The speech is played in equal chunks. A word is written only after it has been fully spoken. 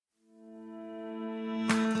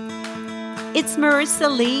It's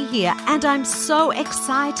Marissa Lee here, and I'm so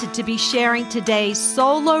excited to be sharing today's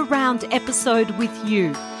solo round episode with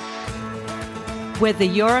you. Whether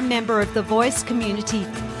you're a member of the Voice community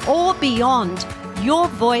or beyond, your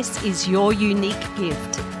voice is your unique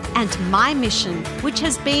gift. And my mission, which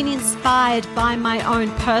has been inspired by my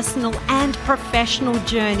own personal and professional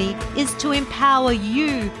journey, is to empower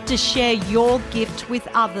you to share your gift with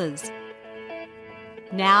others.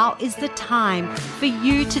 Now is the time for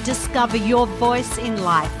you to discover your voice in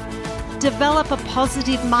life, develop a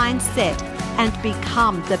positive mindset, and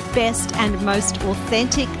become the best and most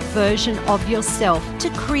authentic version of yourself to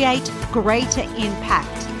create greater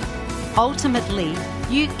impact. Ultimately,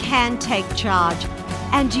 you can take charge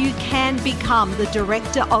and you can become the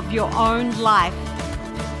director of your own life.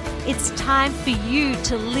 It's time for you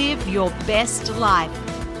to live your best life.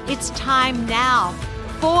 It's time now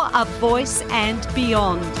for A Voice and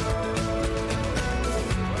Beyond.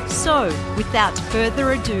 So, without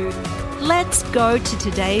further ado, let's go to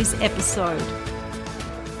today's episode.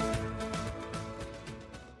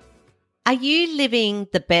 Are you living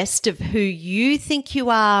the best of who you think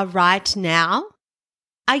you are right now?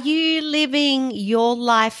 Are you living your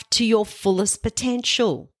life to your fullest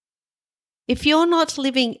potential? If you're not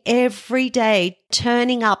living every day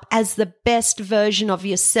turning up as the best version of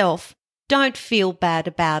yourself, don't feel bad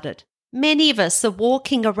about it. Many of us are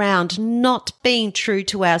walking around not being true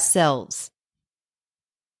to ourselves.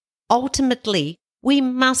 Ultimately, we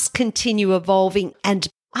must continue evolving, and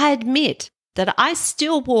I admit that I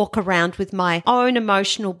still walk around with my own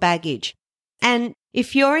emotional baggage. And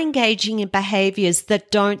if you're engaging in behaviors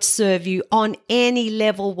that don't serve you on any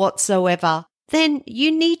level whatsoever, then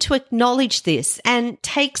you need to acknowledge this and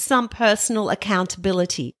take some personal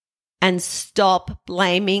accountability and stop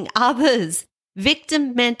blaming others.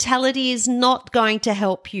 Victim mentality is not going to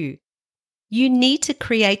help you. You need to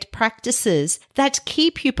create practices that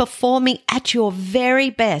keep you performing at your very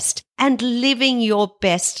best and living your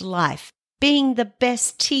best life, being the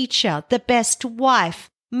best teacher, the best wife,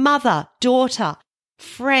 mother, daughter,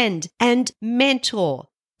 friend, and mentor.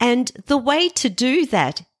 And the way to do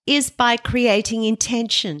that is by creating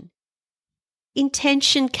intention.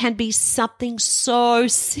 Intention can be something so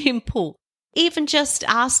simple. Even just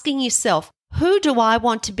asking yourself, who do I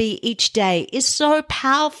want to be each day, is so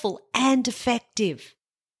powerful and effective.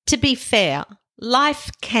 To be fair,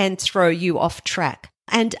 life can throw you off track.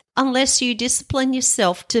 And unless you discipline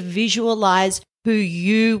yourself to visualize who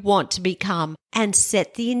you want to become and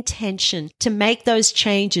set the intention to make those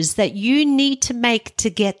changes that you need to make to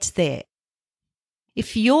get there.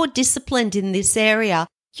 If you're disciplined in this area,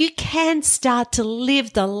 you can start to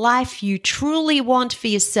live the life you truly want for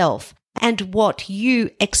yourself and what you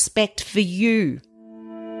expect for you.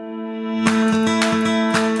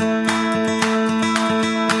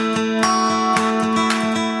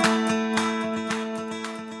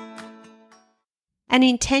 An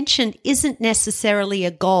intention isn't necessarily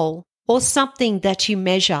a goal or something that you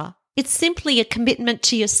measure. It's simply a commitment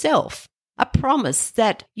to yourself, a promise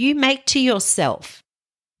that you make to yourself.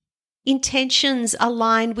 Intentions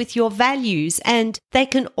align with your values, and they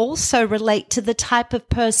can also relate to the type of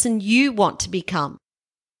person you want to become.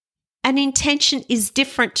 An intention is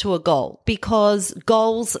different to a goal because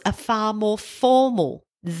goals are far more formal.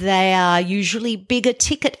 They are usually bigger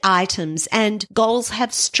ticket items, and goals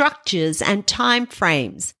have structures and time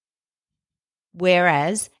frames.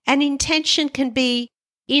 Whereas an intention can be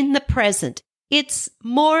in the present. It's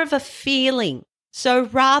more of a feeling. So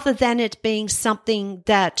rather than it being something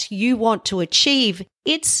that you want to achieve,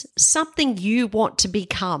 it's something you want to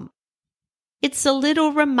become. It's a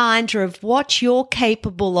little reminder of what you're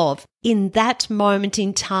capable of in that moment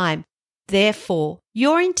in time. Therefore,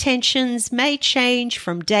 your intentions may change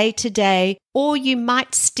from day to day, or you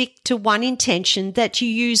might stick to one intention that you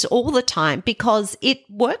use all the time because it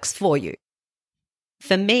works for you.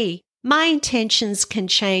 For me, my intentions can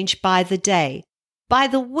change by the day, by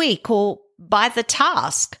the week, or by the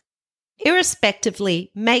task.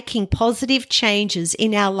 Irrespectively, making positive changes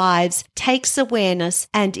in our lives takes awareness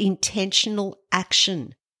and intentional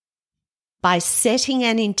action. By setting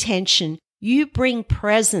an intention, you bring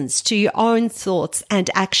presence to your own thoughts and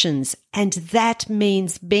actions, and that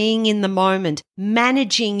means being in the moment,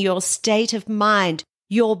 managing your state of mind,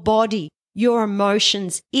 your body, your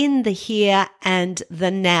emotions in the here and the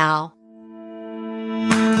now.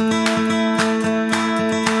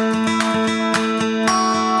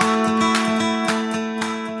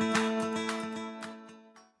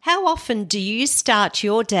 How often do you start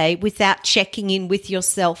your day without checking in with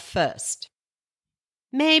yourself first?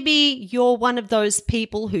 Maybe you're one of those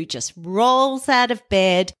people who just rolls out of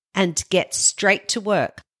bed and gets straight to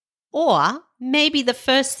work. Or maybe the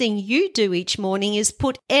first thing you do each morning is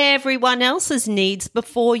put everyone else's needs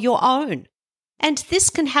before your own. And this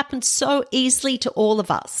can happen so easily to all of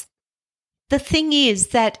us. The thing is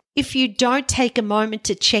that if you don't take a moment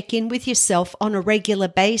to check in with yourself on a regular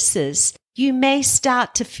basis, you may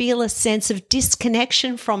start to feel a sense of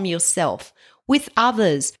disconnection from yourself, with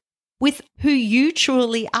others, with who you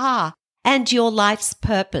truly are, and your life's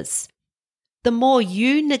purpose. The more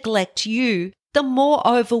you neglect you, the more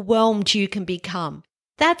overwhelmed you can become.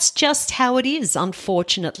 That's just how it is,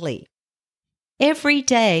 unfortunately. Every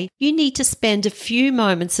day, you need to spend a few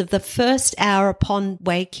moments of the first hour upon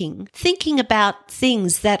waking thinking about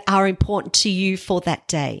things that are important to you for that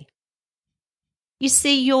day. You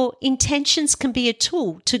see, your intentions can be a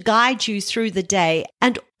tool to guide you through the day,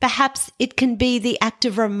 and perhaps it can be the act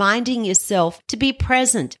of reminding yourself to be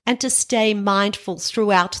present and to stay mindful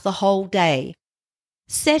throughout the whole day.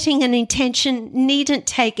 Setting an intention needn't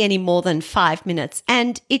take any more than 5 minutes,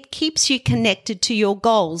 and it keeps you connected to your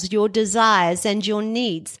goals, your desires, and your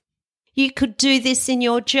needs. You could do this in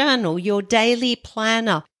your journal, your daily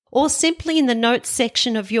planner, or simply in the notes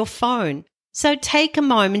section of your phone. So take a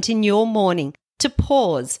moment in your morning to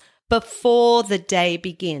pause before the day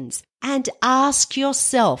begins and ask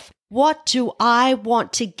yourself, what do I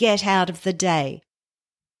want to get out of the day?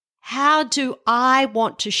 How do I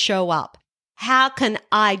want to show up? How can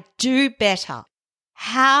I do better?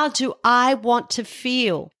 How do I want to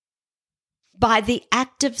feel? By the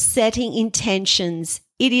act of setting intentions,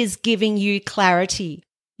 it is giving you clarity.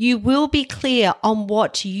 You will be clear on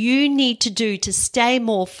what you need to do to stay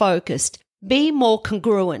more focused, be more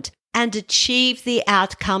congruent, and achieve the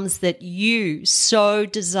outcomes that you so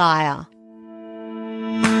desire.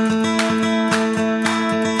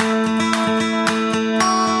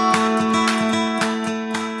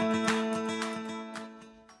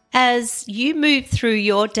 As you move through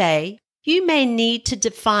your day, you may need to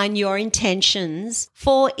define your intentions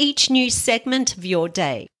for each new segment of your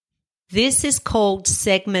day. This is called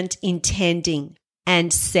segment intending,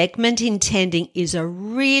 and segment intending is a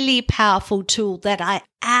really powerful tool that I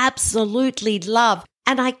absolutely love,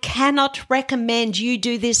 and I cannot recommend you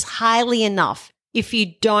do this highly enough if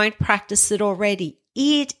you don't practice it already.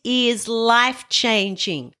 It is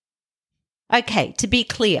life-changing. Okay, to be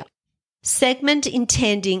clear, segment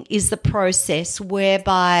intending is the process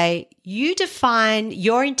whereby you define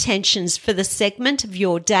your intentions for the segment of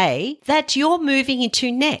your day that you're moving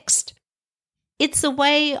into next. It's a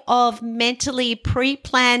way of mentally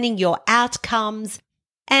pre-planning your outcomes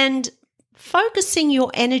and focusing your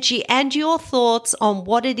energy and your thoughts on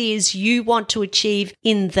what it is you want to achieve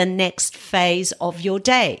in the next phase of your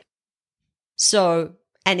day. So,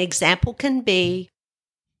 an example can be,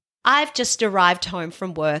 I've just arrived home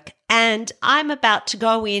from work and I'm about to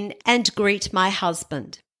go in and greet my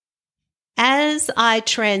husband. As I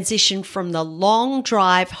transition from the long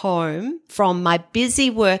drive home from my busy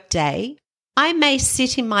work day, I may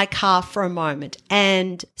sit in my car for a moment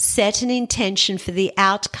and set an intention for the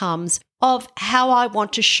outcomes of how I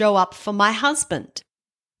want to show up for my husband.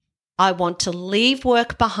 I want to leave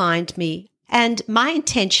work behind me, and my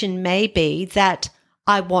intention may be that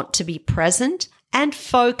I want to be present and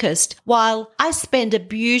focused while I spend a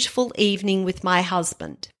beautiful evening with my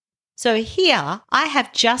husband. So here I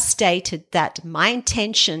have just stated that my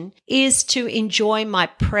intention is to enjoy my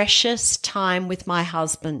precious time with my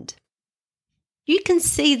husband. You can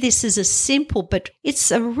see this as a simple, but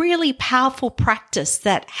it's a really powerful practice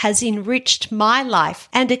that has enriched my life,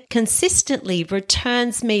 and it consistently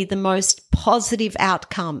returns me the most positive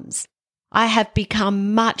outcomes. I have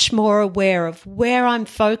become much more aware of where I'm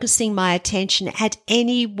focusing my attention at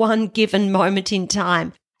any one given moment in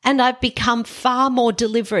time, and I've become far more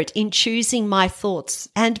deliberate in choosing my thoughts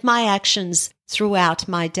and my actions throughout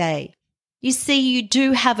my day. You see, you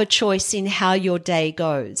do have a choice in how your day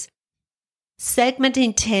goes. Segment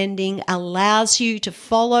intending allows you to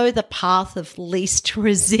follow the path of least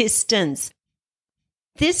resistance.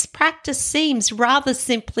 This practice seems rather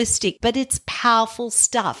simplistic, but it's powerful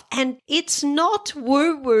stuff, and it's not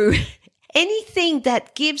woo-woo. Anything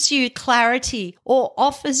that gives you clarity or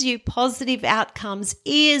offers you positive outcomes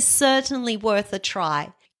is certainly worth a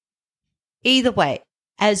try. Either way,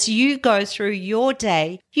 as you go through your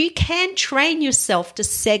day, you can train yourself to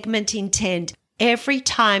segment intend every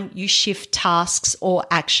time you shift tasks or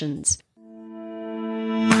actions.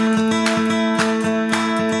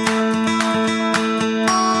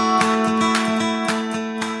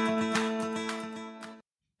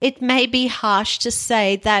 It may be harsh to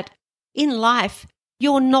say that in life,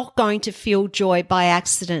 you're not going to feel joy by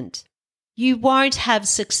accident. You won't have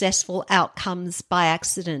successful outcomes by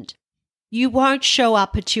accident. You won't show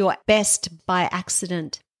up at your best by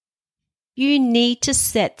accident. You need to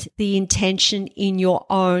set the intention in your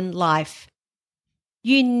own life.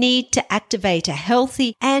 You need to activate a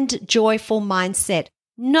healthy and joyful mindset.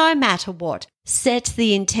 No matter what, set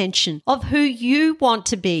the intention of who you want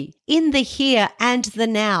to be in the here and the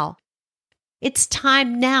now. It's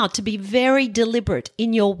time now to be very deliberate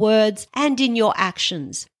in your words and in your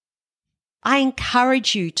actions. I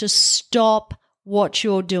encourage you to stop what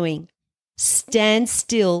you're doing. Stand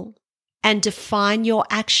still and define your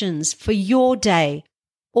actions for your day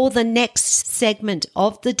or the next segment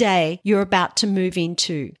of the day you're about to move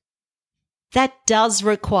into. That does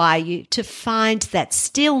require you to find that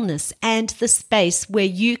stillness and the space where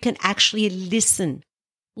you can actually listen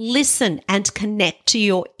and connect to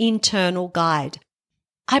your internal guide.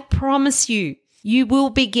 I promise you, you will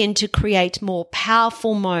begin to create more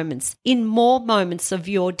powerful moments in more moments of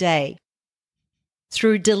your day.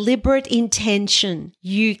 Through deliberate intention,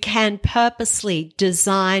 you can purposely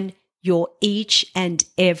design your each and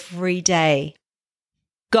every day.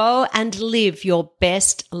 Go and live your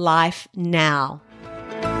best life now.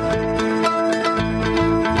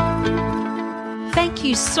 Thank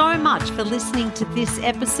you so much for listening to this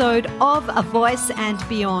episode of A Voice and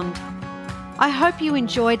Beyond. I hope you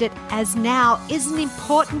enjoyed it, as now is an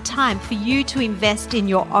important time for you to invest in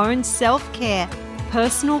your own self-care,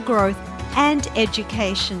 personal growth, and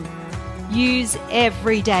education. Use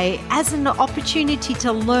every day as an opportunity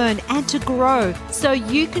to learn and to grow so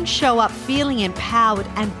you can show up feeling empowered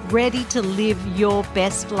and ready to live your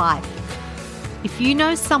best life. If you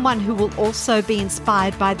know someone who will also be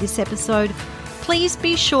inspired by this episode, please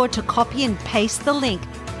be sure to copy and paste the link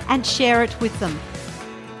and share it with them.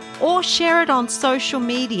 Or share it on social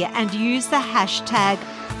media and use the hashtag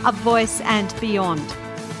 #AVoiceAndBeyond.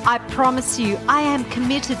 I promise you, I am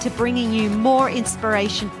committed to bringing you more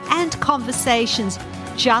inspiration and conversations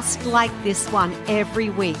just like this one every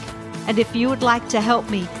week. And if you would like to help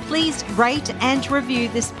me, please rate and review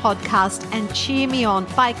this podcast and cheer me on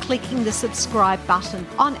by clicking the subscribe button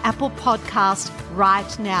on Apple Podcast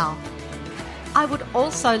right now. I would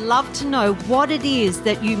also love to know what it is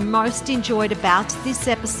that you most enjoyed about this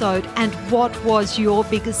episode and what was your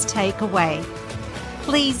biggest takeaway.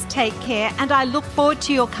 Please take care, and I look forward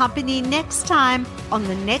to your company next time on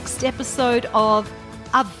the next episode of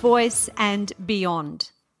A Voice and Beyond.